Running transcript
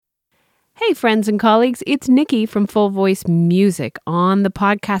Hey, friends and colleagues, it's Nikki from Full Voice Music on the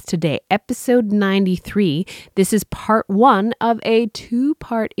podcast today, episode 93. This is part one of a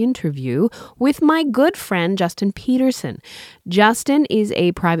two-part interview with my good friend, Justin Petersen. Justin is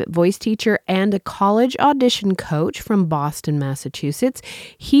a private voice teacher and a college audition coach from Boston, Massachusetts.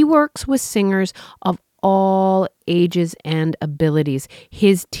 He works with singers of all ages and abilities.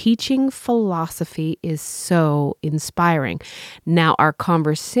 His teaching philosophy is so inspiring. Now, our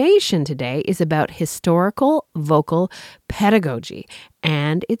conversation today is about historical vocal pedagogy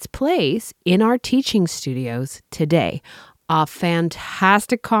and its place in our teaching studios today. A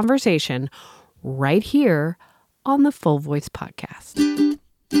fantastic conversation right here on the Full Voice Podcast.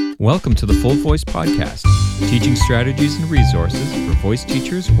 Welcome to the Full Voice Podcast, teaching strategies and resources for voice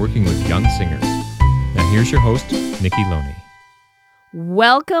teachers working with young singers. Now here's your host, Nikki Loney.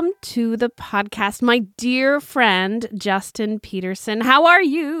 Welcome to the podcast, my dear friend, Justin Petersen. How are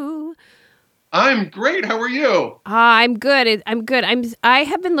you? I'm great. How are you? I'm good. I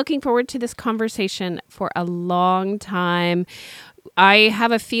have been looking forward to this conversation for a long time. I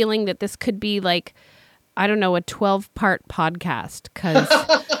have a feeling that this could be like, I don't know, a 12-part podcast because...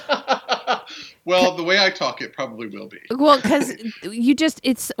 Well, the way I talk, it probably will be. Well, because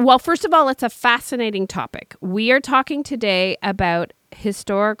first of all, it's a fascinating topic. We are talking today about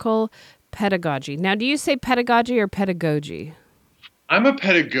historical pedagogy. Now, do you say pedagogy or pedagogy? I'm a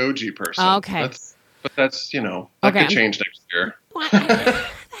pedagogy person. Okay. That could change next year.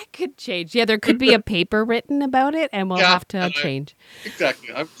 That could change. Yeah, there could be a paper written about it, and we'll have to change.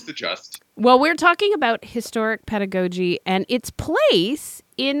 Exactly. I must adjust. Well, we're talking about historic pedagogy and its place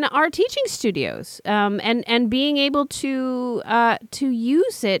in our teaching studios, and being able to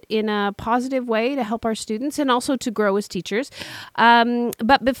use it in a positive way to help our students and also to grow as teachers.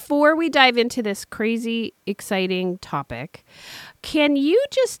 But before we dive into this crazy, exciting topic, can you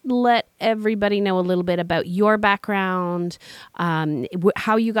just let everybody know a little bit about your background,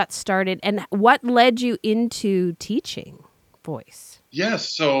 how you got started, and what led you into teaching voice? Yes.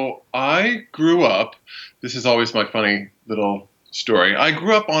 So I grew up, this is always my funny little story. I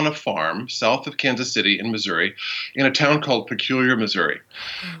grew up on a farm south of Kansas City in Missouri in a town called Peculiar, Missouri.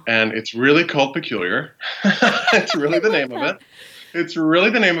 And it's really called Peculiar. It's really the name of it. It's really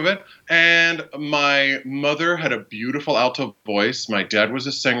the name of it. And my mother had a beautiful alto voice. My dad was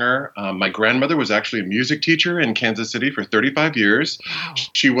a singer. My grandmother was actually a music teacher in Kansas City for 35 years. Wow.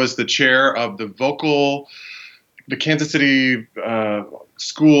 She was the chair of the Kansas City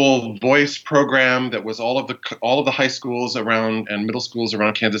school voice program that was all of the high schools around and middle schools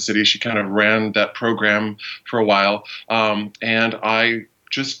around Kansas City. She kind of ran that program for a while. And I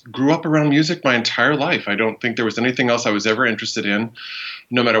just grew up around music my entire life. I don't think there was anything else I was ever interested in.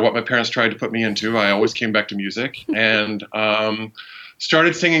 No matter what my parents tried to put me into, I always came back to music. And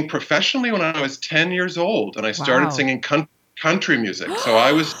started singing professionally when I was 10 years old. And I started singing country music. So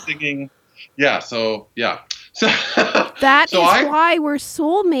I was singing, So why we're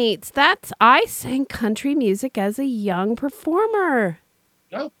soulmates. I sang country music as a young performer.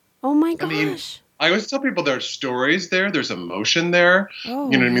 Oh my gosh. I always tell people there's stories there, there's emotion there. Oh,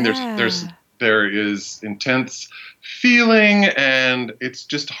 you know what I mean? There is intense feeling, and it's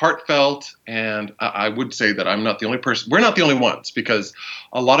just heartfelt. And I would say that I'm not the only person. We're not the only ones, because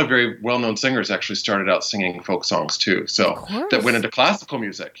a lot of very well-known singers actually started out singing folk songs too. So that went into classical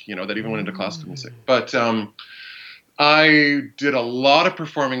music, that even went into classical music. But I did a lot of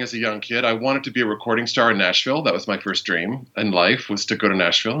performing as a young kid. I wanted to be a recording star in Nashville. That was my first dream in life, was to go to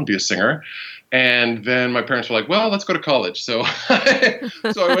Nashville and be a singer. And then my parents were like, well, let's go to college. So I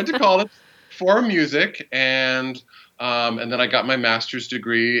went to college for music, and then I got my master's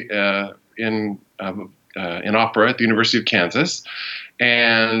degree in opera at the University of Kansas,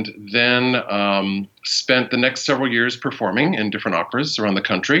 and then spent the next several years performing in different operas around the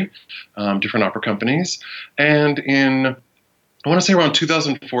country, different opera companies. And I want to say around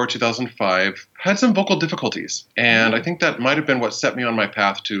 2004, 2005, had some vocal difficulties. And I think that might have been what set me on my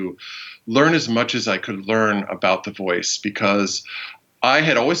path to learn as much as I could learn about the voice, because I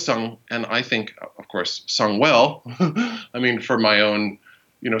had always sung, and I think, of course, sung well. I mean, for my own,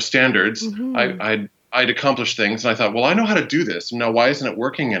 standards. Mm-hmm. I'd accomplished things, and I thought, well, I know how to do this. Now, why isn't it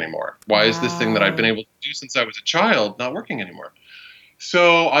working anymore? Why is this thing that I've been able to do since I was a child not working anymore?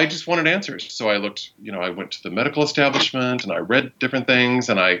 So I just wanted answers. So I looked, I went to the medical establishment, and I read different things,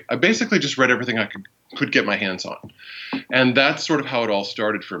 and I basically just read everything I could get my hands on. And that's sort of how it all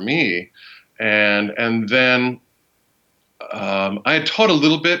started for me. And then I had taught a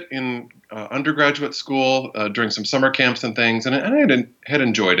little bit in undergraduate school during some summer camps and things, and I had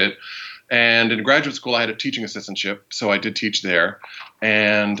enjoyed it. And in graduate school, I had a teaching assistantship, so I did teach there.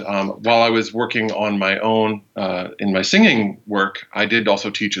 And while I was working on my own in my singing work, I did also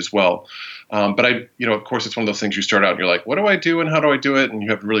teach as well. But of course, it's one of those things you start out and you're like, what do I do and how do I do it? And you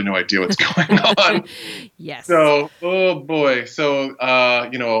have really no idea what's going on. Yes. So, oh boy. So,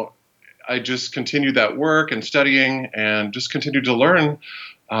 I just continued that work and studying and just continued to learn.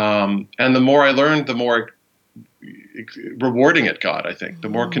 And the more I learned, the more rewarding it got. I think the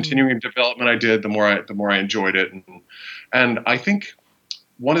more continuing development I did, the more I enjoyed it. And I think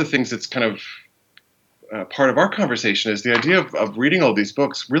one of the things that's kind of part of our conversation is the idea of reading all these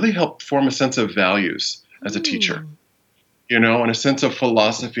books really helped form a sense of values as a teacher. And a sense of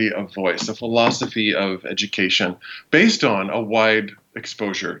philosophy of voice, a philosophy of education based on a wide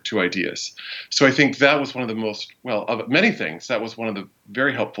exposure to ideas. So I think that was one of the most, of many things, that was one of the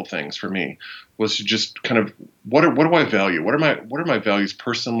very helpful things for me, was to just kind of, what do I value? What are my values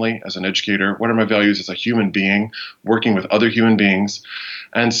personally as an educator? What are my values as a human being working with other human beings?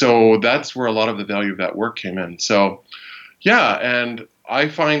 And so that's where a lot of the value of that work came in. So yeah, and I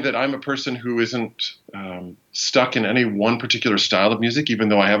find that I'm a person who isn't stuck in any one particular style of music, even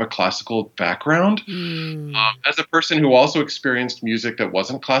though I have a classical background. As a person who also experienced music that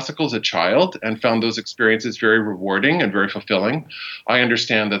wasn't classical as a child and found those experiences very rewarding and very fulfilling, I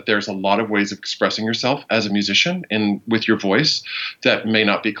understand that there's a lot of ways of expressing yourself as a musician and with your voice that may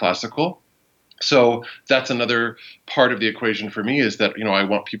not be classical. So that's another part of the equation for me, is that, I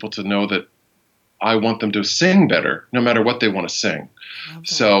want people to know that I want them to sing better, no matter what they want to sing.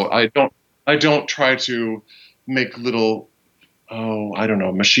 So I don't try to make little,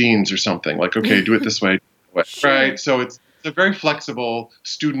 machines or something like, okay, do it this way, Sure. right? So it's a very flexible,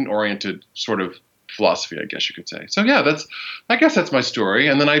 student-oriented sort of philosophy, I guess you could say. So yeah, I guess that's my story.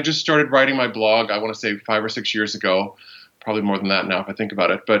 And then I just started writing my blog, I want to say 5 or 6 years ago, probably more than that now if I think about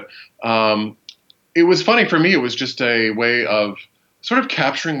it. But it was funny for me. It was just a way of sort of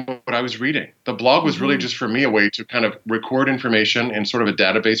capturing what I was reading. The blog was really just for me a way to kind of record information in sort of a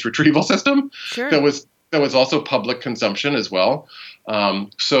database retrieval system that was also public consumption as well,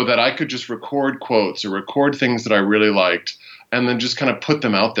 so that I could just record quotes or record things that I really liked and then just kind of put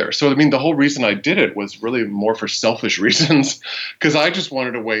them out there. So, I mean, the whole reason I did it was really more for selfish reasons, because I just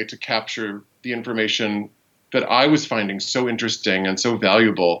wanted a way to capture the information that I was finding so interesting and so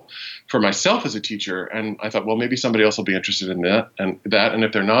valuable for myself as a teacher. And I thought, well, maybe somebody else will be interested in that. And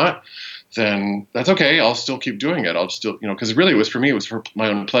if they're not, then that's okay. I'll still keep doing it. I'll still, because really it was for my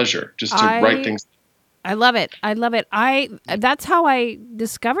own pleasure, just to write things. I love it. That's how I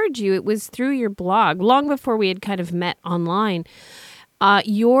discovered you. It was through your blog, long before we had kind of met online.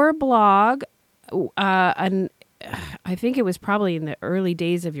 Your blog, and I think it was probably in the early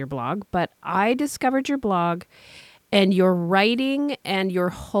days of your blog, but I discovered your blog, and your writing and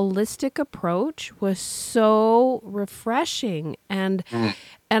your holistic approach was so refreshing. And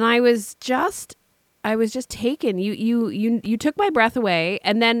I was just taken. You took my breath away,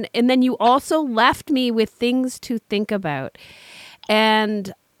 and then you also left me with things to think about.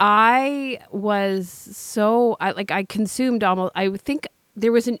 And I was I consumed almost, I think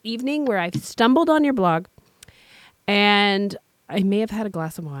there was an evening where I stumbled on your blog, and I may have had a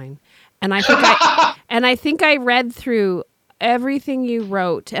glass of wine, and I think I read through everything you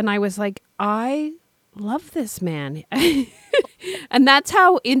wrote, and I was like, I love this man. And that's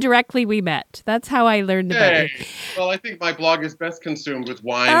how indirectly we met. That's how I learned about you. Well, I think my blog is best consumed with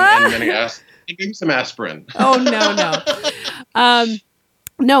wine and many maybe some aspirin. Oh, no.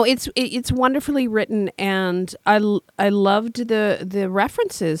 No, it's wonderfully written, and I loved the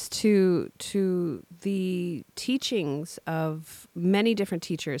references to the teachings of many different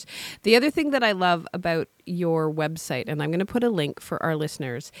teachers. The other thing that I love about your website, and I'm going to put a link for our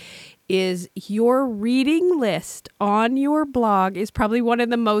listeners, is your reading list on your blog is probably one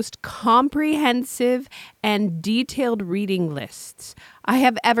of the most comprehensive and detailed reading lists I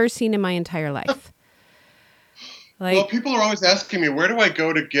have ever seen in my entire life. Well, people are always asking me, where do I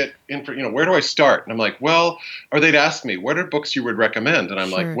go to get info? Where do I start? And I'm like, or they'd ask me, what are books you would recommend? And I'm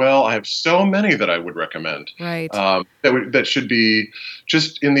like, well, I have so many that I would recommend. Right. That should be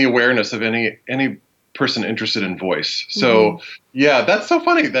just in the awareness of any person interested in voice. So yeah, that's so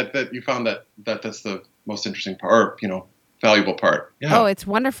funny that you found that's the most interesting part, or, valuable part. Yeah. Oh, it's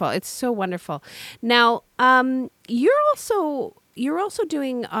wonderful. It's so wonderful. Now, you're also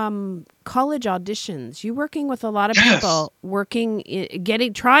doing college auditions. You're working with a lot of people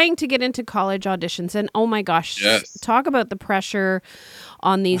trying to get into college auditions. And oh my gosh, talk about the pressure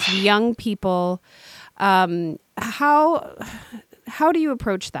on these young people. How do you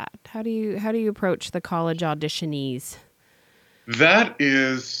approach that? How do you approach the college auditionees? That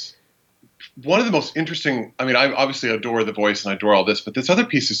is one of the most interesting, I mean, I obviously adore The Voice and I adore all this, but this other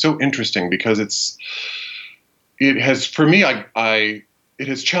piece is so interesting because it has, for me, it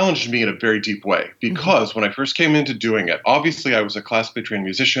has challenged me in a very deep way because when I first came into doing it, obviously I was a classically trained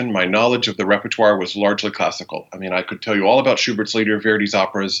musician. My knowledge of the repertoire was largely classical. I mean, I could tell you all about Schubert's Lieder, Verdi's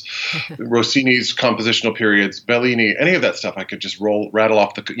operas, Rossini's compositional periods, Bellini, any of that stuff. I could just rattle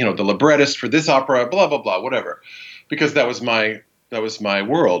off the librettist for this opera, blah, blah, blah, whatever, because that was my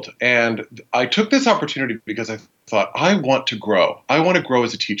world. And I took this opportunity because I thought, I want to grow. I want to grow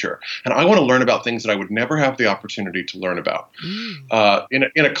as a teacher. And I want to learn about things that I would never have the opportunity to learn about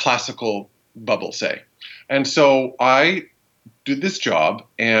in a classical bubble, say. And so I did this job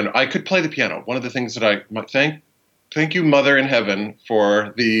and I could play the piano. One of the things that thank you, Mother in Heaven,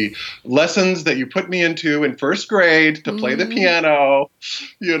 for the lessons that you put me into in first grade to play the piano.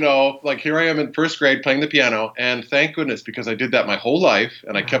 Like here I am in first grade playing the piano. And thank goodness, because I did that my whole life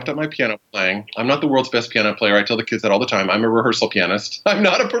and I kept up my piano playing. I'm not the world's best piano player. I tell the kids that all the time. I'm a rehearsal pianist. I'm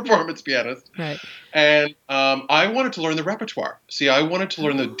not a performance pianist. Right. And I wanted to learn the repertoire. See, I wanted to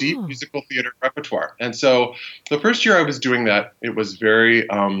learn the deep musical theater repertoire. And so the first year I was doing that, it was very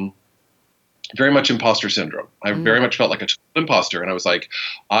much imposter syndrome. I very much felt like a total imposter. And I was like,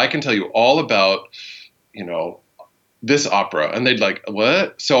 I can tell you all about, this opera. And they'd like,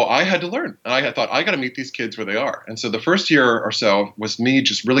 what? So I had to learn. And I thought, I got to meet these kids where they are. And so the first year or so was me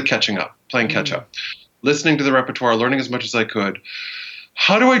just really catching up, playing catch up, listening to the repertoire, learning as much as I could.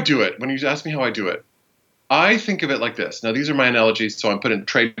 How do I do it? When you ask me how I do it, I think of it like this. Now, these are my analogies, so I'm putting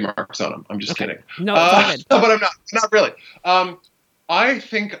trademarks on them. I'm just kidding. No, it's all good. But I'm not really. I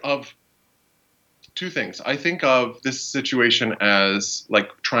think of two things. I think of this situation as like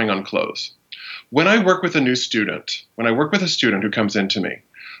trying on clothes. When I work with a student who comes into me,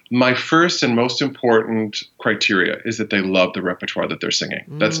 my first and most important criteria is that they love the repertoire that they're singing.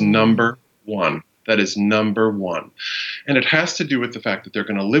 That's number one. That is number one. And it has to do with the fact that they're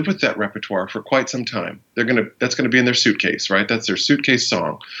going to live with that repertoire for quite some time. That's going to be in their suitcase, right? That's their suitcase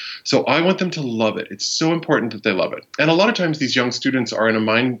song. So I want them to love it. It's so important that they love it. And a lot of times these young students are in a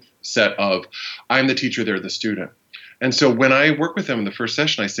mindset of, I'm the teacher, they're the student. And so when I work with them in the first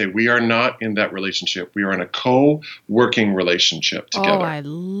session, I say, we are not in that relationship. We are in a co-working relationship together. Oh, I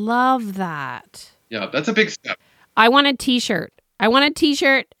love that. Yeah, that's a big step. I want a t-shirt. I want a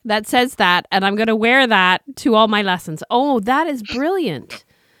t-shirt that says that, and I'm going to wear that to all my lessons. Oh, that is brilliant.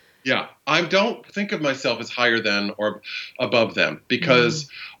 Yeah. I don't think of myself as higher than or above them because,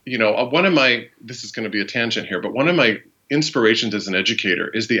 this is going to be a tangent here, but one of my inspirations as an educator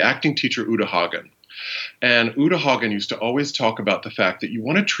is the acting teacher Uta Hagen. And Uta Hagen used to always talk about the fact that you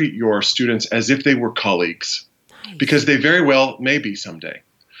want to treat your students as if they were colleagues, because they very well may be someday.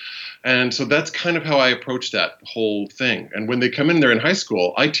 And so that's kind of how I approach that whole thing. And when they come in there in high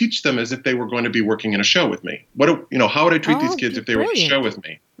school, I teach them as if they were going to be working in a show with me. How would I treat these kids if they were in a show with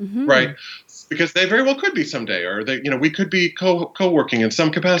me? Right? Because they very well could be someday, or we could be co-working in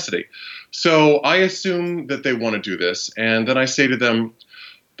some capacity. So I assume that they want to do this. And then I say to them,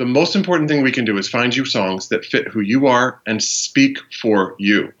 the most important thing we can do is find you songs that fit who you are and speak for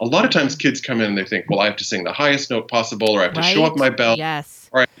you. A lot of times kids come in and they think, well, I have to sing the highest note possible, or I have to show off my belt,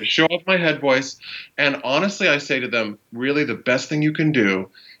 or I have to show off my head voice. And honestly, I say to them, really, the best thing you can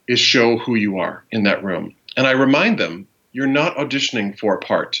do is show who you are in that room. And I remind them, you're not auditioning for a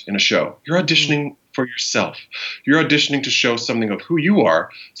part in a show. You're auditioning for yourself. You're auditioning to show something of who you are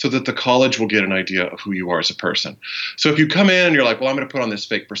so that the college will get an idea of who you are as a person. So if you come in and you're like, well, I'm going to put on this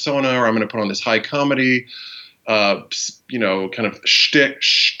fake persona, or I'm going to put on this high comedy, kind of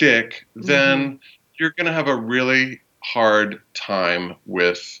shtick, then you're going to have a really hard time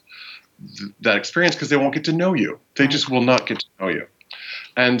with that experience because they won't get to know you. They just will not get to know you.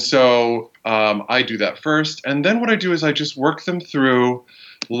 And so I do that first. And then what I do is I just work them through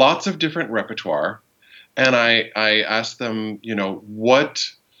lots of different repertoire. And I ask them, what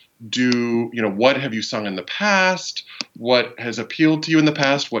have you sung in the past? What has appealed to you in the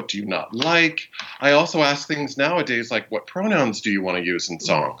past? What do you not like? I also ask things nowadays like, what pronouns do you want to use in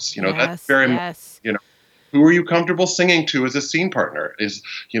songs? That's very much, who are you comfortable singing to as a scene partner?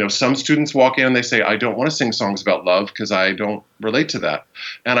 Some students walk in and they say, I don't want to sing songs about love because I don't relate to that.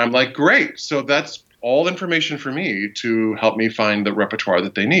 And I'm like, great. So that's all information for me to help me find the repertoire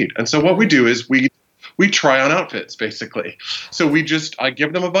that they need. And so what we do is we try on outfits, basically. So I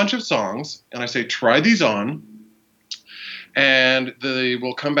give them a bunch of songs and I say, try these on. And they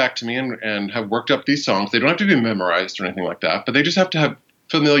will come back to me and have worked up these songs. They don't have to be memorized or anything like that, but they just have to have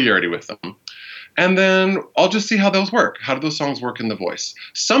familiarity with them. And then I'll just see how those work. How do those songs work in the voice?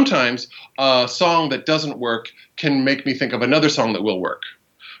 Sometimes a song that doesn't work can make me think of another song that will work.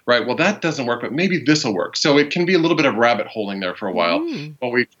 right? Well, that doesn't work, but maybe this will work. So it can be a little bit of rabbit holing there for a while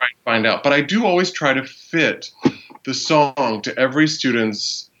while we try to find out. But I do always try to fit the song to every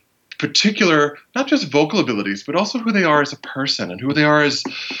student's particular, not just vocal abilities, but also who they are as a person and who they are as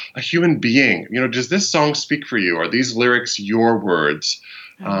a human being. Does this song speak for you? Are these lyrics your words?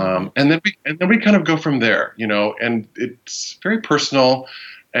 And then we kind of go from there, and it's very personal.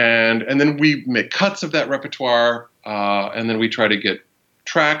 And then we make cuts of that repertoire, and then we try to get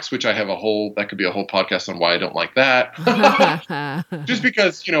tracks, which I have that could be a whole podcast on why I don't like that. Just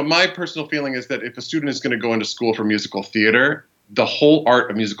because, my personal feeling is that if a student is going to go into school for musical theater, the whole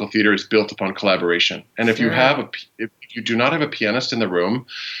art of musical theater is built upon collaboration. And if if you do not have a pianist in the room,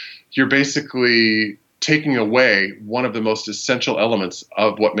 you're basically taking away one of the most essential elements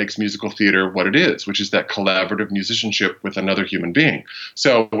of what makes musical theater what it is, which is that collaborative musicianship with another human being.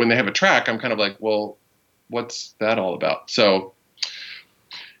 So when they have a track, I'm kind of like, well, what's that all about? So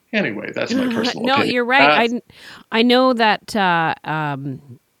anyway, that's my personal opinion. No, you're right. I know that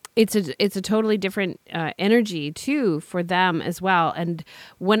it's a totally different energy too for them as well. And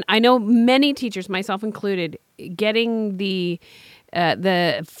when I know many teachers, myself included, getting the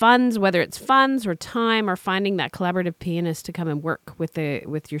funds, whether it's funds or time, or finding that collaborative pianist to come and work with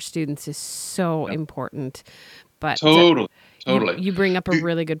your students is so important. But totally. You bring up a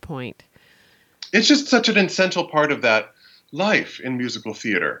really good point. It's just such an essential part of that life in musical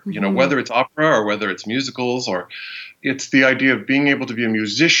theater, whether it's opera or whether it's musicals, or it's the idea of being able to be a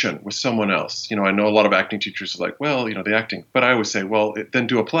musician with someone else. I know a lot of acting teachers are like, well, the acting, but I always say, well, then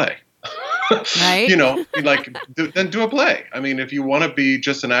do a play. Right? Then do a play. I mean, if you want to be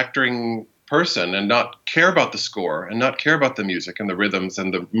just an acting person and not care about the score and not care about the music and the rhythms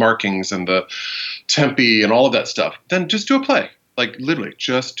and the markings and the tempi and all of that stuff, then just do a play. Like literally,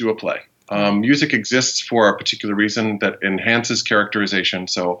 just do a play. Music exists for a particular reason that enhances characterization.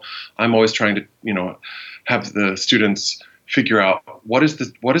 So I'm always trying to, have the students figure out what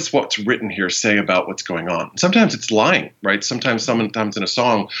is what's written here say about what's going on. Sometimes it's lying, right? Sometimes in a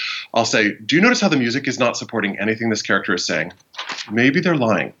song, I'll say, do you notice how the music is not supporting anything this character is saying? Maybe they're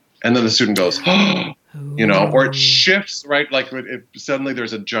lying. And then the student goes, or it shifts, right? Like suddenly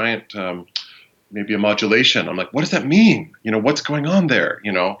there's a giant, maybe a modulation. I'm like, what does that mean? What's going on there?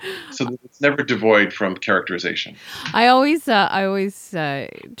 So it's never devoid from characterization. I always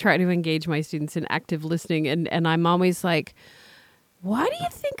try to engage my students in active listening, and I'm always like, why do you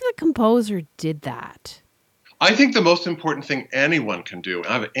think the composer did that? I think the most important thing anyone can do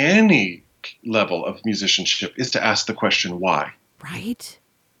at any level of musicianship is to ask the question, why? Right.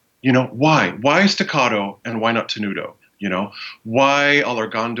 Why? Why staccato and why not tenuto? Why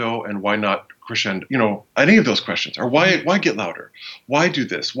allargando and why not crescendo? Any of those questions. Or why get louder? Why do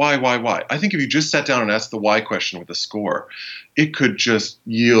this? Why? I think if you just sat down and asked the why question with a score, it could just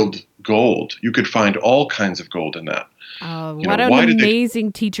yield gold. You could find all kinds of gold in that. What an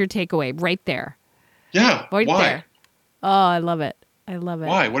amazing teacher takeaway right there. Yeah. Right why? there. Oh, I love it.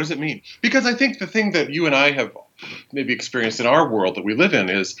 Why? What does it mean? Because I think the thing that you and I have maybe experienced in our world that we live in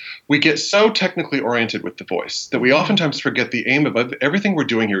is we get so technically oriented with the voice that we oftentimes forget the aim of everything we're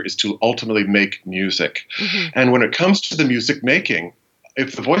doing here is to ultimately make music. Mm-hmm. And when it comes to the music making,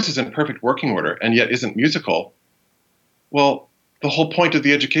 if the voice is in perfect working order and yet isn't musical, well, the whole point of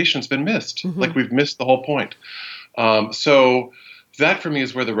the education has been missed. Mm-hmm. Like we've missed the whole point. So that for me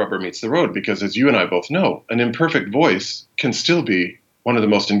is where the rubber meets the road, because as you and I both know, an imperfect voice can still be one of the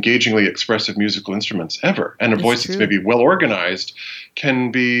most engagingly expressive musical instruments ever. And a voice that's maybe well organized can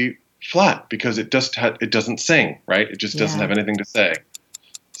be flat because it doesn't sing, right? It just doesn't have anything to say.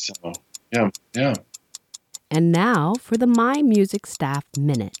 So, yeah. And now for the My Music Staff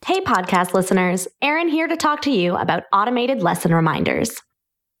Minute. Hey, podcast listeners. Erin here to talk to you about automated lesson reminders.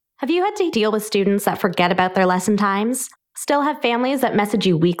 Have you had to deal with students that forget about their lesson times? Still have families that message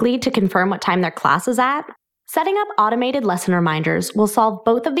you weekly to confirm what time their class is at? Setting up automated lesson reminders will solve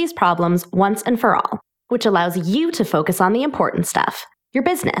both of these problems once and for all, which allows you to focus on the important stuff, your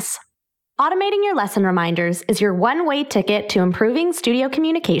business. Automating your lesson reminders is your one-way ticket to improving studio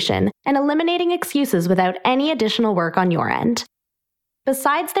communication and eliminating excuses without any additional work on your end.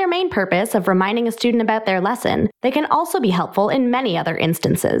 Besides their main purpose of reminding a student about their lesson, they can also be helpful in many other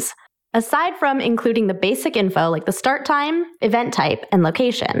instances. Aside from including the basic info like the start time, event type, and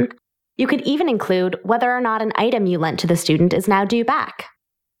location, you could even include whether or not an item you lent to the student is now due back.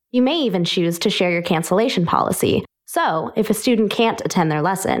 You may even choose to share your cancellation policy, so if a student can't attend their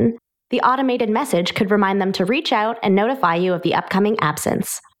lesson, the automated message could remind them to reach out and notify you of the upcoming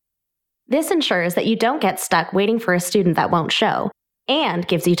absence. This ensures that you don't get stuck waiting for a student that won't show, and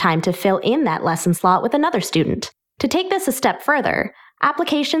gives you time to fill in that lesson slot with another student. To take this a step further,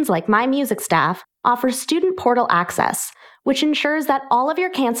 applications like My Music Staff offer student portal access, which ensures that all of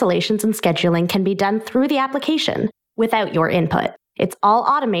your cancellations and scheduling can be done through the application without your input. It's all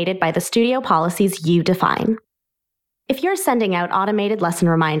automated by the studio policies you define. If you're sending out automated lesson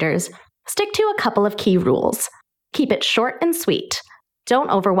reminders, stick to a couple of key rules. Keep it short and sweet. Don't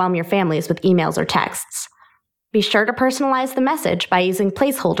overwhelm your families with emails or texts. Be sure to personalize the message by using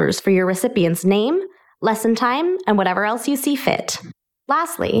placeholders for your recipient's name, lesson time, and whatever else you see fit.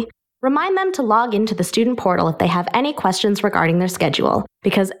 Lastly, remind them to log into the student portal if they have any questions regarding their schedule,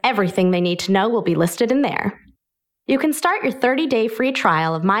 because everything they need to know will be listed in there. You can start your 30-day free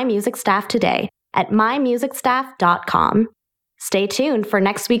trial of My Music Staff today at mymusicstaff.com. Stay tuned for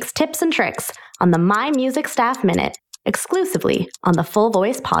next week's tips and tricks on the My Music Staff Minute, exclusively on the Full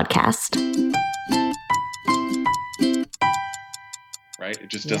Voice podcast. Right? It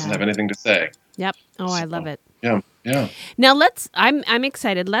just doesn't have anything to say. Yep. Oh, I love it. Yeah. Now I'm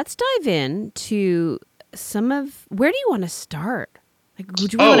excited. Let's dive in to some of, where do you want to start? Like,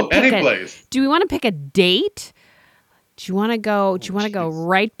 do we want to pick any place. Do we want to pick a date? Do you want to go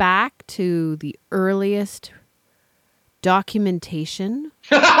right back to the earliest documentation?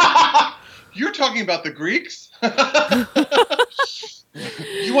 You're talking about the Greeks?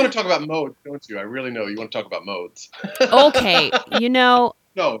 You want to talk about modes, don't you? I really know you want to talk about modes. Okay. No.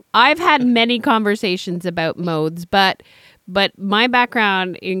 I've had many conversations about modes, but my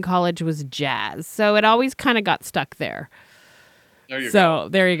background in college was jazz, so it always kind of got stuck there. There you go. So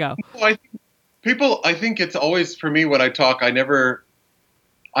there you go. I think it's always, for me, when I talk, I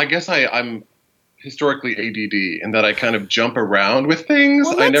guess I'm historically ADD in that I kind of jump around with things.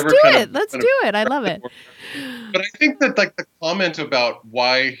 Well, let's do it. I love it. But I think that, like, the comment about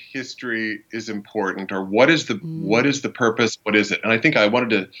why history is important, or what is the purpose, what is it? And I think I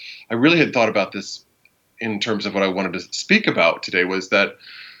really had thought about this in terms of what I wanted to speak about today, was that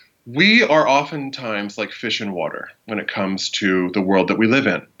we are oftentimes like fish in water when it comes to the world that we live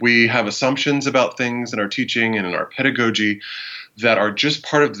in. We have assumptions about things in our teaching and in our pedagogy that are just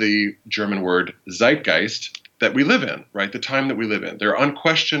part of the German word Zeitgeist that we live in, right? The time that we live in. They're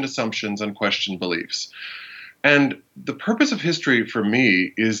unquestioned assumptions, unquestioned beliefs. And the purpose of history for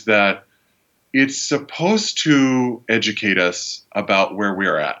me is that it's supposed to educate us about where we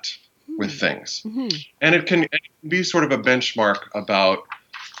are at with things. Mm-hmm. And it can be sort of a benchmark about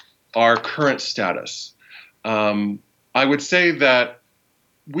our current status. I would say that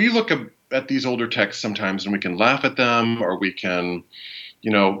we look at these older texts sometimes and we can laugh at them, or we can,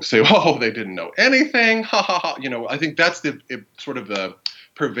 say, oh, they didn't know anything, ha ha ha. I think that's the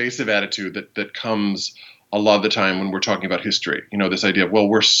pervasive attitude that comes a lot of the time when we're talking about history. This idea of, well,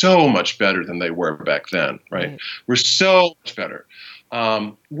 we're so much better than they were back then, right? We're so much better.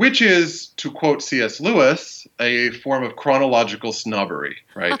 Which is, to quote C.S. Lewis, a form of chronological snobbery,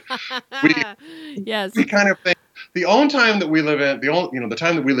 right? Yes. We kind of think the own time that we live in, the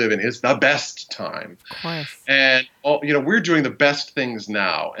time that we live in is the best time. Of course. And, we're doing the best things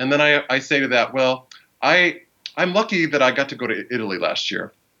now. And then I say to that, well, I'm lucky that I got to go to Italy last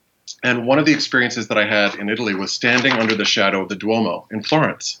year. And one of the experiences that I had in Italy was standing under the shadow of the Duomo in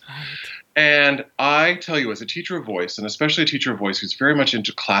Florence. Right. And I tell you, as a teacher of voice, and especially a teacher of voice who's very much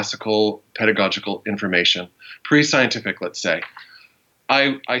into classical pedagogical information, pre-scientific, let's say,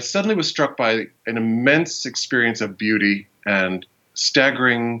 I suddenly was struck by an immense experience of beauty and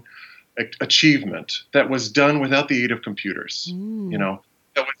staggering achievement that was done without the aid of computers,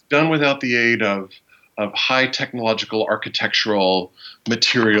 that was done without the aid of high technological architectural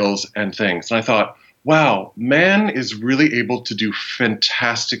materials and things. And I thought, wow, man is really able to do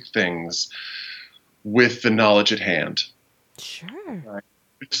fantastic things with the knowledge at hand. Sure. Right.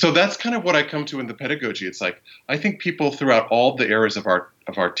 So that's kind of what I come to in the pedagogy. It's like, I think people throughout all the eras of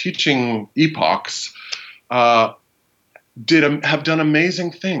our teaching epochs have done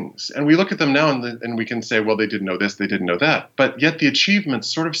amazing things. And we look at them now and we can say, well, they didn't know this, they didn't know that. But yet the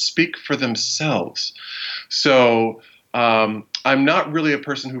achievements sort of speak for themselves. So I'm not really a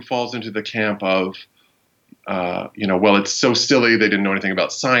person who falls into the camp of, well, it's so silly, they didn't know anything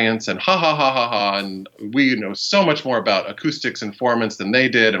about science, and ha ha ha ha ha, and we know so much more about acoustics and formants than they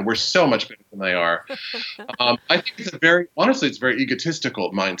did, and we're so much better than they are. I think it's a very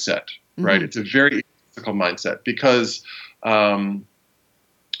egotistical mindset, right? Mm-hmm. It's a very egotistical mindset because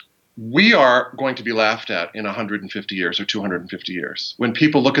we are going to be laughed at in 150 years or 250 years. When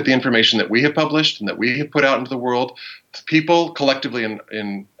people look at the information that we have published and that we have put out into the world, people collectively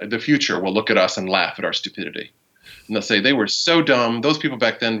in the future will look at us and laugh at our stupidity. And they'll say, they were so dumb. Those people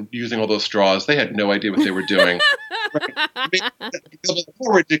back then using all those straws, they had no idea what they were doing. Right? I mean, the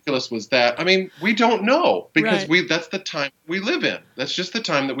more ridiculous was that. I mean, we don't know because Right. that's the time we live in. That's just the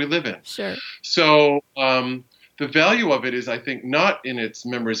time that we live in. Sure. So the value of it is, I think, not in its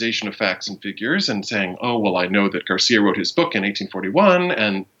memorization of facts and figures and saying, oh, well, I know that Garcia wrote his book in 1841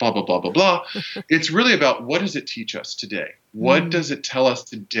 and blah, blah, blah, blah, blah. It's really about what does it teach us today? What does it tell us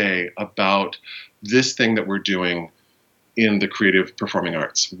today about this thing that we're doing in the creative performing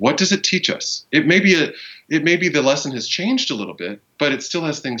arts? What does it teach us? It may be the lesson has changed a little bit, but it still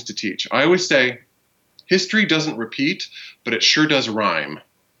has things to teach. I always say history doesn't repeat, but it sure does rhyme.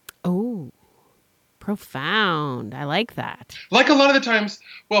 Oh, profound. I like that. Like a lot of the times,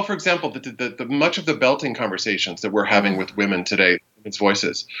 well, for example, the much of the belting conversations that we're having with women today, women's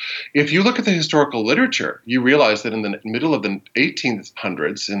voices, if you look at the historical literature, you realize that in the middle of the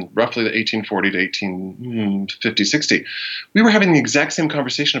 1800s, in roughly the 1840 to 1850, 60, we were having the exact same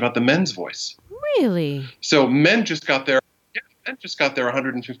conversation about the men's voice. Really? So men just got there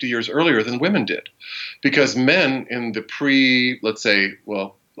 150 years earlier than women did, because men in the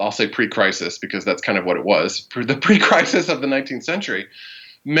I'll say pre-crisis, because that's kind of what it was. The pre-crisis of the 19th century,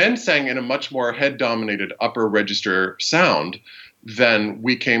 men sang in a much more head-dominated upper register sound than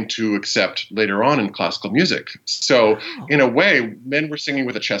we came to accept later on in classical music. So in a way, men were singing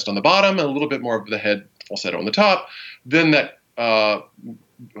with a chest on the bottom and a little bit more of the head falsetto on the top. Then that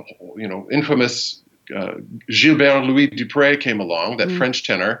infamous Gilbert Louis Dupré came along, that French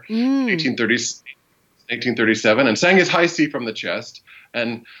tenor, 1837, and sang his high C from the chest.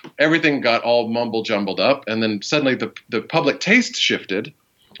 And everything got all mumble jumbled up, and then suddenly the public taste shifted,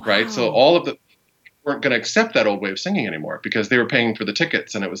 right? So all of the weren't going to accept that old way of singing anymore because they were paying for the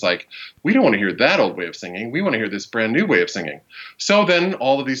tickets, and it was like, we don't want to hear that old way of singing. We want to hear this brand new way of singing. So then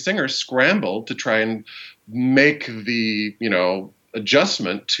all of these singers scrambled to try and make the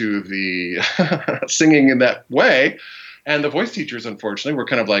adjustment to the singing in that way. And the voice teachers, unfortunately, were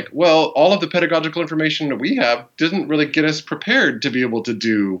kind of like, well, all of the pedagogical information that we have didn't really get us prepared to be able to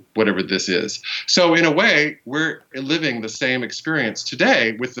do whatever this is. So in a way, we're living the same experience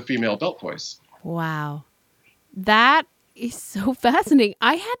today with the female belt voice. Wow. That is so fascinating.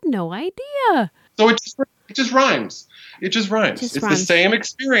 I had no idea. So it just rhymes. It just rhymes. It's the same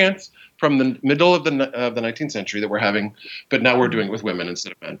experience from the middle of the 19th century that we're having, but now we're doing it with women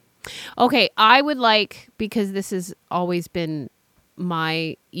instead of men. Okay, I would like, because this has always been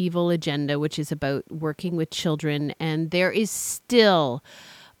my evil agenda, which is about working with children, and there is still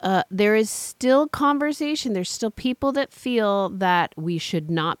conversation. There's still people that feel that we should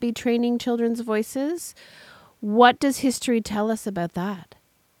not be training children's voices. What does history tell us about that?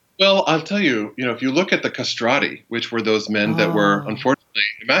 Well, I'll tell you, if you look at the castrati, which were those men that were unfortunately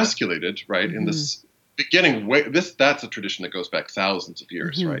emasculated, right, in this beginning, that's a tradition that goes back thousands of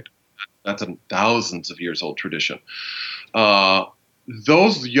years, right? That's a thousands of years old tradition.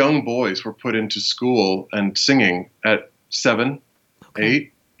 Those young boys were put into school and singing at 7,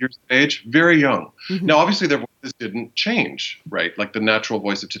 8 years of age, very young. Now, obviously, their voices didn't change, right? Like the natural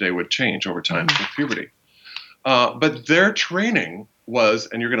voice of today would change over time with puberty. But their training was,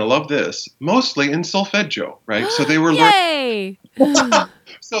 and you're going to love this, mostly in solfeggio, right? So they were Yay!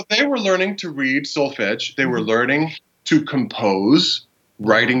 So they were learning to read solfege. They were learning to compose,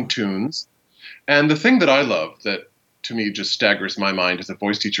 writing tunes. And the thing that I love that to me just staggers my mind as a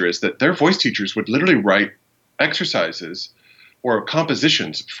voice teacher is that their voice teachers would literally write exercises or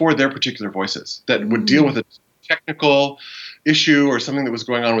compositions for their particular voices that would deal with a technical issue or something that was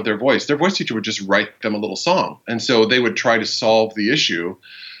going on with their voice. Their voice teacher would just write them a little song. And so they would try to solve the issue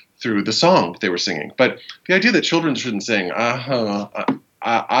through the song they were singing. But the idea that children shouldn't sing, I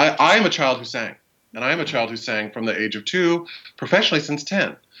am a child who sang. And I am a child who sang from the age of 2, professionally since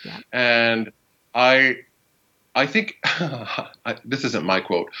 10. Yeah. And I think, this isn't my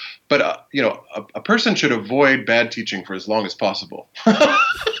quote, but a person should avoid bad teaching for as long as possible.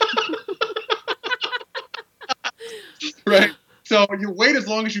 Right? So you wait as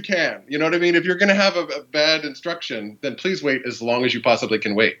long as you can. You know what I mean? If you're going to have a bad instruction, then please wait as long as you possibly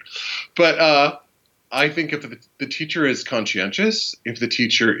can wait. But I think if the teacher is conscientious, if the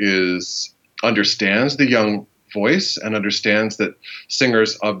teacher understands the young voice and understands that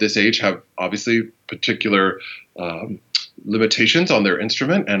singers of this age have obviously particular limitations on their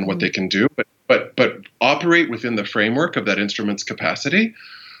instrument and what they can do, but operate within the framework of that instrument's capacity,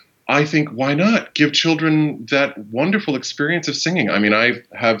 I think why not give children that wonderful experience of singing? I mean, I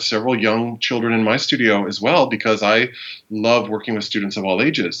have several young children in my studio as well because I love working with students of all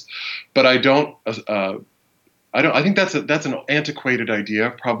ages. But I think that's an antiquated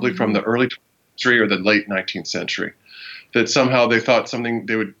idea, probably from the early 20th century or the late 19th century, that somehow they thought something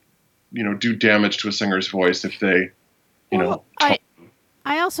they would, do damage to a singer's voice if they Well,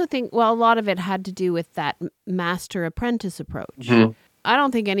 I also think, well, a lot of it had to do with that master-apprentice approach. Mhm. I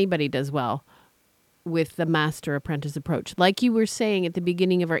don't think anybody does well with the master-apprentice approach. Like you were saying at the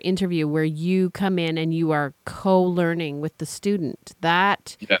beginning of our interview, where you come in and you are co-learning with the student.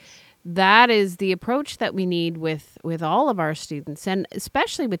 Yes. That is the approach that we need with all of our students, and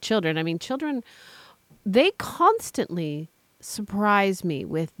especially with children. I mean, children, they constantly surprise me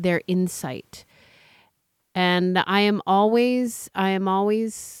with their insight. And I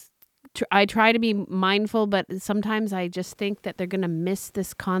try to be mindful, but sometimes I just think that they're going to miss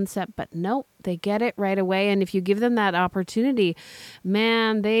this concept. But nope, they get it right away. And if you give them that opportunity,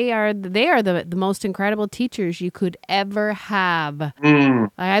 man, they are the most incredible teachers you could ever have.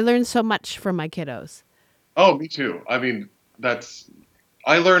 I learned so much from my kiddos. Oh, me too. I mean,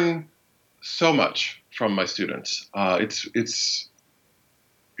 I learn so much from my students. It's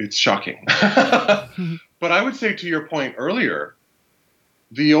shocking. But I would say, to your point earlier,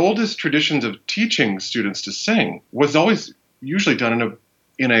 the oldest traditions of teaching students to sing was always usually done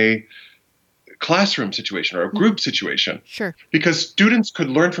in a classroom situation or a group situation. Sure. Because students could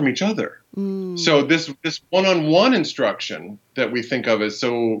learn from each other. So this one-on-one instruction that we think of as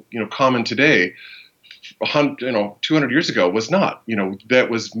so common today, 200 years ago was not. That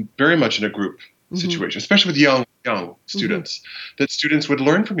was very much in a group situation, especially with young students, that students would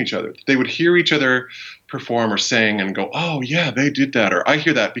learn from each other. They would hear each other perform or sing and go, oh, yeah, they did that. Or I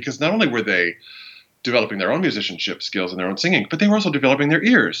hear that, because not only were they developing their own musicianship skills and their own singing, but they were also developing their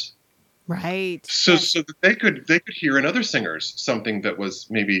ears. Right. So that they could hear in other singers something that was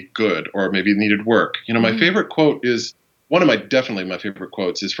maybe good or maybe needed work. My favorite quote is, definitely my favorite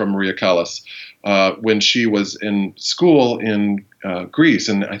quotes is from Maria Callas when she was in school in Greece,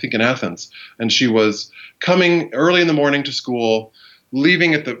 and I think in Athens, and she was coming early in the morning to school,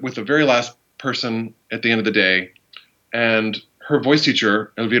 leaving with the very last person at the end of the day, and her voice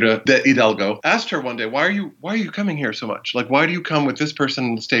teacher, Elvira de Hidalgo, asked her one day, why are you coming here so much? Like, why do you come with this person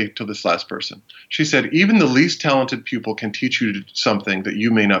and stay till this last person? She said, even the least talented pupil can teach you something that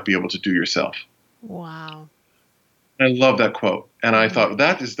you may not be able to do yourself. Wow. I love that quote. And I thought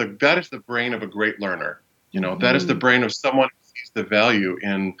that is the brain of a great learner. That is the brain of someone who sees the value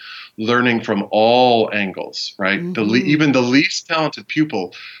in learning from all angles, right? Even the least talented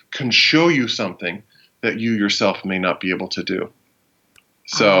pupil can show you something that you yourself may not be able to do.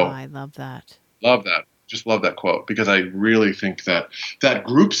 So I love that. Love that. Just love that quote, because I really think that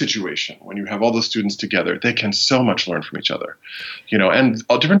group situation, when you have all those students together, they can so much learn from each other, and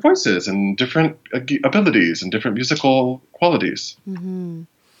all different voices and different abilities and different musical qualities.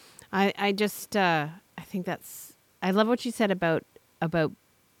 I just, I think I love what you said about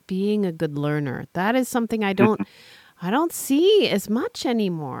being a good learner. That is something I don't see as much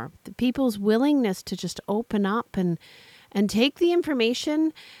anymore. The people's willingness to just open up and take the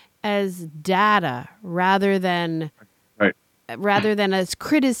information as data rather than as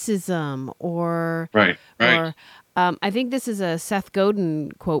criticism or right. Or I think this is a Seth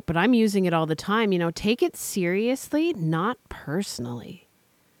Godin quote, but I'm using it all the time. Take it seriously, not personally.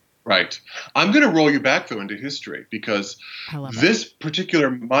 Right. I'm going to roll you back, though, into history, because this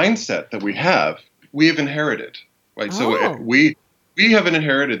particular mindset that we have inherited. Right. Oh. So we haven't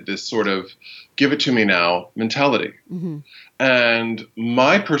inherited this sort of give it to me now mentality. And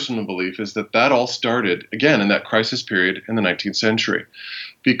my personal belief is that all started, again, in that crisis period in the 19th century.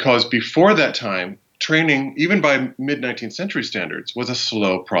 Because before that time, training, even by mid-19th century standards, was a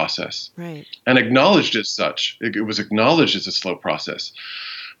slow process. Right. And acknowledged as such. It was acknowledged as a slow process.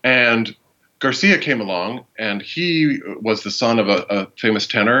 And Garcia came along, and he was the son of a famous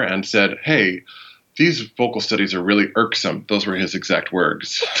tenor, and said, hey, these vocal studies are really irksome. Those were his exact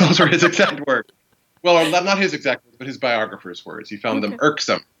words. Well, not his exact words, but his biographer's words. He found them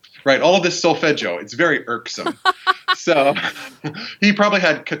irksome. Right? All of this solfeggio, it's very irksome. So he probably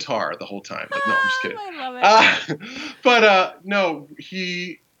had catarrh the whole time. But no, I'm just kidding. I love it. No,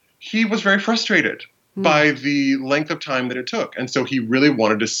 he was very frustrated by the length of time that it took. And so he really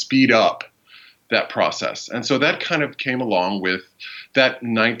wanted to speed up that process. And so that kind of came along with that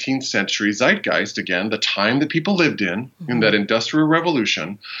 19th century zeitgeist, again, the time that people lived in that industrial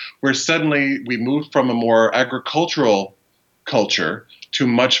revolution, where suddenly we moved from a more agricultural culture to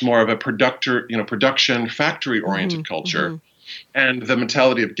much more of a production, factory-oriented culture. And the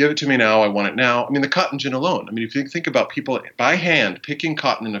mentality of give it to me now, I want it now. I mean, the cotton gin alone. I mean, if you think about people by hand picking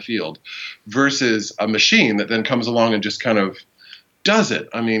cotton in a field versus a machine that then comes along and just kind of does it.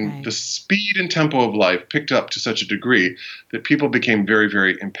 I mean, the speed and tempo of life picked up to such a degree that people became very,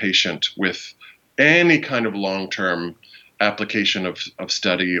 very impatient with any kind of long-term application of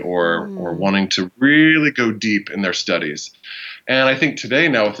study or wanting to really go deep in their studies. And I think today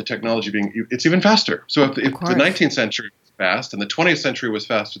now with the technology it's even faster. So if the 19th century was fast and the 20th century was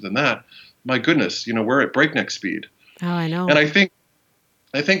faster than that, my goodness, we're at breakneck speed. Oh, I know. And I think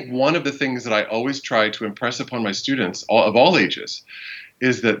one of the things that I always try to impress upon my students of all ages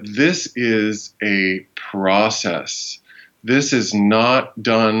is that this is a process. This is not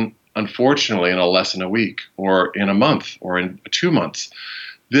done, unfortunately, in a lesson a week or in a month or in 2 months.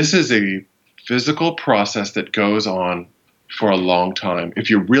 This is a physical process that goes on for a long time if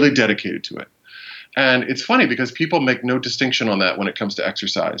you're really dedicated to it. And it's funny because people make no distinction on that when it comes to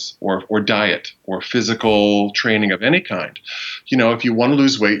exercise or diet or physical training of any kind. If you want to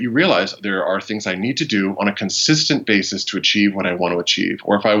lose weight, you realize there are things I need to do on a consistent basis to achieve what I want to achieve.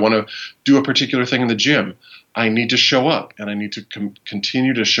 Or if I want to do a particular thing in the gym, I need to show up and I need to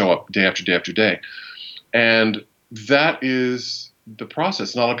continue to show up day after day after day. And that is the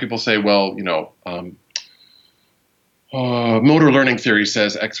process. And a lot of people say, well, motor learning theory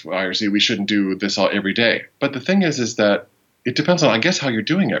says X, Y, or Z. We shouldn't do this all every day. But the thing is that it depends on, I guess, how you're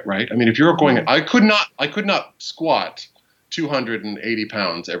doing it, right? I mean, if you're going, I could not squat 280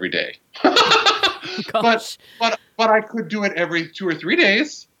 pounds every day. but I could do it every 2 or 3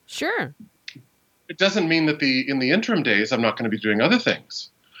 days. Sure. It doesn't mean that in the interim days I'm not going to be doing other things,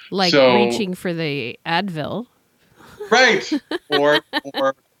 like reaching for the Advil, right? Or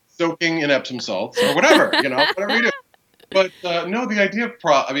soaking in Epsom salts or whatever, whatever you do. But no, the idea of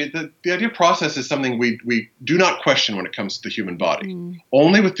the idea of process is something we do not question when it comes to the human body.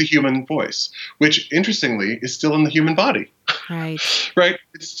 Only with the human voice, which interestingly is still in the human body. Right. Right.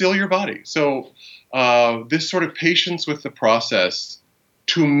 It's still your body. So this sort of patience with the process,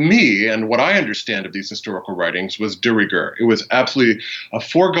 to me, and what I understand of these historical writings, was de rigueur. It was absolutely a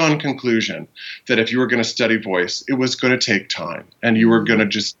foregone conclusion that if you were going to study voice, it was going to take time. And you were going to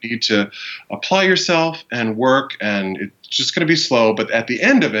just need to apply yourself and work, and it's just going to be slow. But at the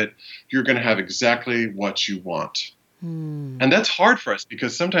end of it, you're going to have exactly what you want. And that's hard for us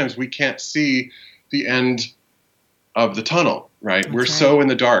because sometimes we can't see the end of the tunnel, right? We're so in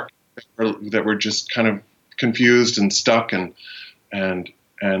the dark that we're just kind of confused and stuck, and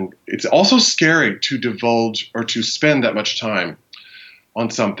it's also scary to divulge or to spend that much time on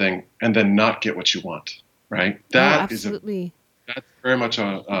something and then not get what you want, right? Absolutely. That's very much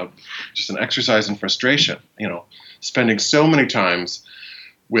just an exercise in frustration, spending so many times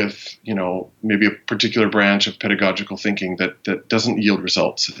with, maybe a particular branch of pedagogical thinking that doesn't yield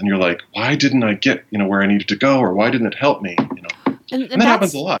results. And you're like, why didn't I get, where I needed to go, or why didn't it help me? And that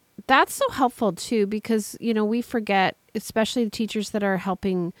happens a lot. That's so helpful too, because, we forget, especially the teachers that are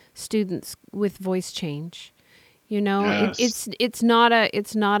helping students with voice change. Yes. It's not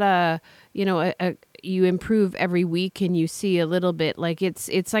a you improve every week and you see a little bit. Like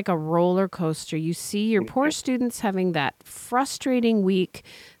it's like a roller coaster. You see your poor students having that frustrating week.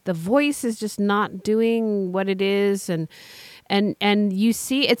 The voice is just not doing what it is, and you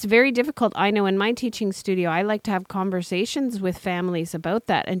see it's very difficult. I know in my teaching studio, I like to have conversations with families about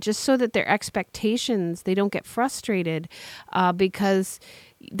that, and just so that their expectations, they don't get frustrated, because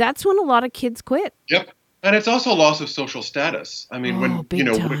that's when a lot of kids quit. Yep. And it's also a loss of social status. I mean,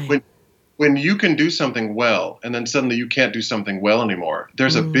 when you can do something well and then suddenly you can't do something well anymore,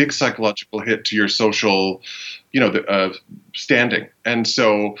 there's a big psychological hit to your social, standing. And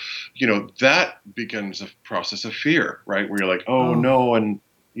so, that begins a process of fear, right? Where you're like, oh no, and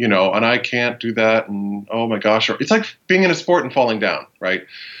I can't do that, and oh my gosh, or it's like being in a sport and falling down, right?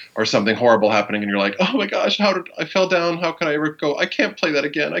 Or something horrible happening, and you're like, oh my gosh, how did I fell down? How could I ever go? I can't play that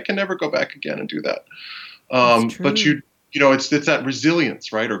again. I can never go back again and do that. But it's that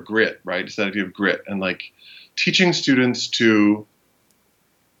resilience, right? Or grit, right? It's that idea of grit, and like teaching students to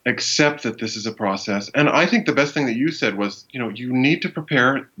accept that this is a process. And I think the best thing that you said was, you need to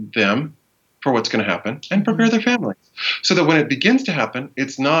prepare them for what's going to happen and prepare their families so that when it begins to happen,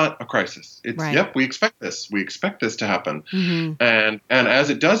 it's not a crisis. It's, yep, we expect this. We expect this to happen. And as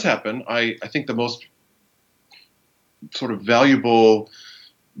it does happen, I think the most sort of valuable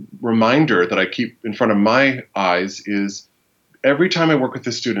reminder that I keep in front of my eyes is every time I work with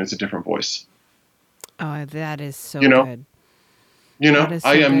a student, it's a different voice. Oh, that is so good.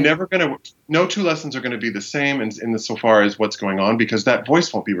 I am never going to, no two lessons are going to be the same in so far as what's going on, because that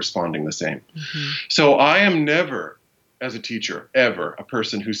voice won't be responding the same. So I am never, as a teacher, ever a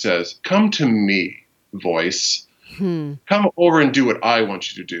person who says, come to me, voice. Come over and do what I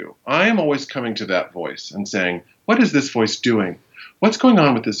want you to do. I am always coming to that voice and saying, what is this voice doing? What's going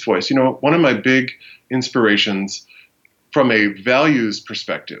on with this voice? One of my big inspirations from a values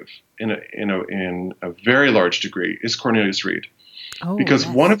perspective, in a very large degree, is Cornelius Reed. Oh, Because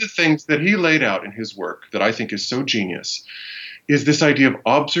yes. one of the things that he laid out in his work that I think is so genius is this idea of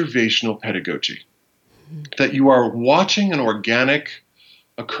observational pedagogy, that you are watching an organic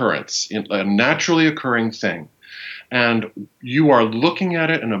occurrence, a naturally occurring thing, and you are looking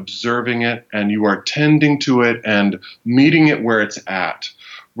at it and observing it, and you are tending to it and meeting it where it's at,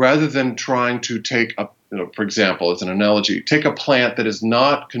 rather than trying to take a, for example, as an analogy, take a plant that is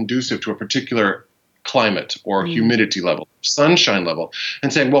not conducive to a particular climate or humidity level, sunshine level,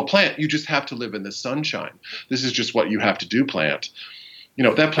 and saying, well, plant, you just have to live in the sunshine. This is just what you have to do, plant.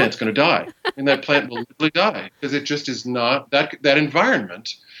 That plant's going to die, and that plant will literally die because it just is not, that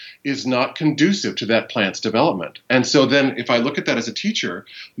environment is not conducive to that plant's development. And so then if I look at that as a teacher,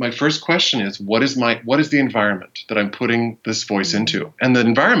 my first question is, what is the environment that I'm putting this voice into? And the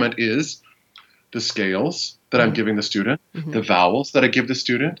environment is the scales that I'm giving the student, the vowels that I give the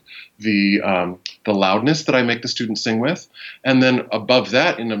student, the loudness that I make the student sing with, and then above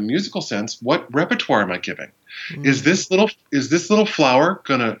that, in a musical sense, what repertoire am I giving? Is this little flower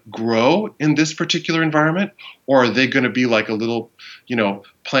going to grow in this particular environment, or are they going to be like a little,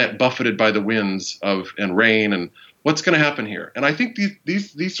 plant buffeted by the winds and rain, and what's going to happen here? And I think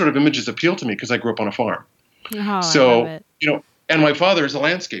these sort of images appeal to me because I grew up on a farm. Oh, So, I love it. And my father is a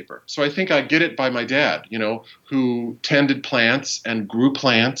landscaper. So I think I get it by my dad, who tended plants and grew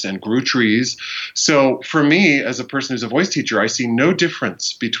trees. So for me, as a person who's a voice teacher, I see no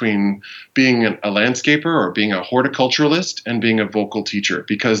difference between being a landscaper or being a horticulturalist and being a vocal teacher,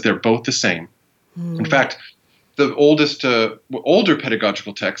 because they're both the same. In fact, the older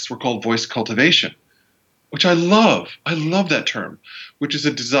pedagogical texts were called voice cultivation, which I love. I love that term, which is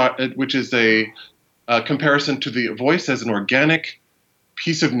a comparison to the voice as an organic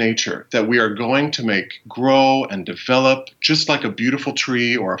piece of nature that we are going to make grow and develop just like a beautiful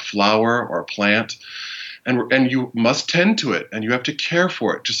tree or a flower or a plant. And you must tend to it, and you have to care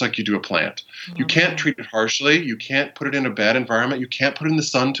for it just like you do a plant. You can't treat it harshly. You can't put it in a bad environment. You can't put it in the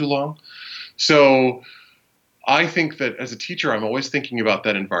sun too long. So I think that as a teacher, I'm always thinking about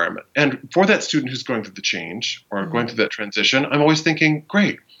that environment. And for that student who's going through the change or going through that transition, I'm always thinking,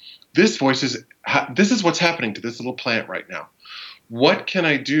 great, this is what's happening to this little plant right now. What can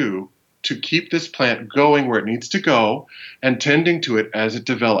I do to keep this plant going where it needs to go and tending to it as it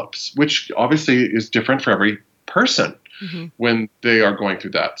develops, which obviously is different for every person when they are going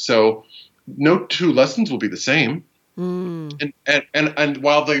through that. So no two lessons will be the same. And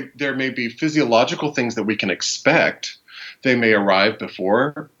while there may be physiological things that we can expect, they may arrive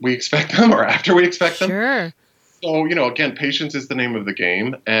before we expect them or after we expect them. Sure. So, again, patience is the name of the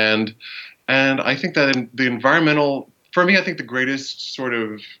game. And I think that in the environmental, for me, I think the greatest sort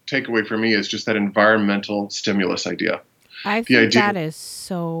of takeaway for me is just that environmental stimulus idea. I think that is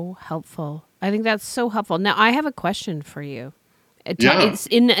so helpful. I think that's so helpful. Now, I have a question for you. It's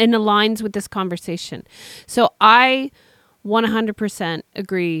in aligns with this conversation. So I 100%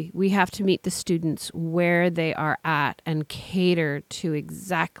 agree. We have to meet the students where they are at and cater to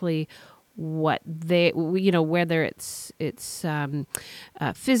exactly what they, whether it's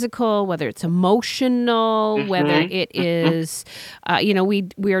physical, whether it's emotional, whether it is,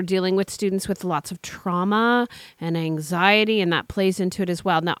 we are dealing with students with lots of trauma and anxiety, and that plays into it as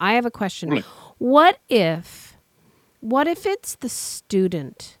well. Now, I have a question. What if it's the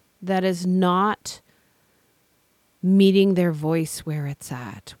student that is not meeting their voice where it's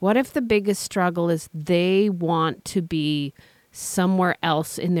at? What if the biggest struggle is they want to be somewhere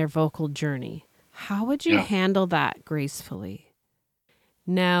else in their vocal journey? How would you handle that gracefully?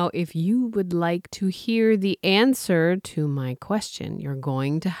 Now, if you would like to hear the answer to my question, you're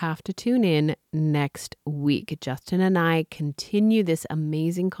going to have to tune in next week. Justin and I continue this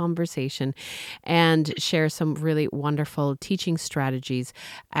amazing conversation and share some really wonderful teaching strategies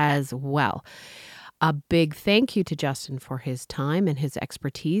as well. A big thank you to Justin for his time and his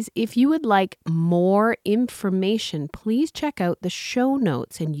expertise. If you would like more information, please check out the show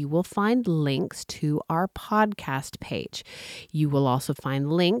notes and you will find links to our podcast page. You will also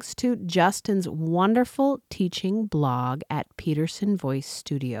find links to Justin's wonderful teaching blog at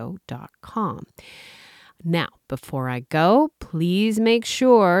petersenvoicestudio.com. Now, before I go, please make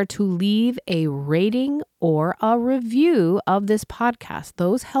sure to leave a rating or a review of this podcast.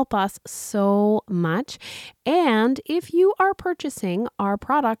 Those help us so much. And if you are purchasing our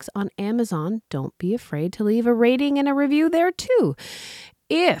products on Amazon, don't be afraid to leave a rating and a review there too.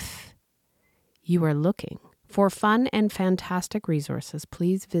 If you are looking for fun and fantastic resources,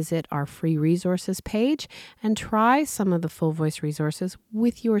 please visit our free resources page and try some of the Full Voice resources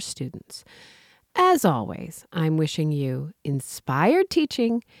with your students. As always, I'm wishing you inspired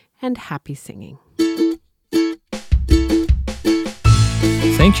teaching and happy singing.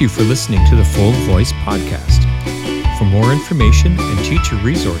 Thank you for listening to the Full Voice Podcast. For more information and teacher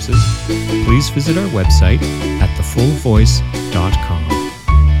resources, please visit our website at thefullvoice.com.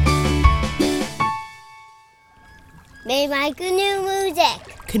 May my canoe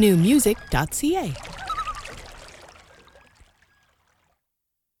music. canoemusic.ca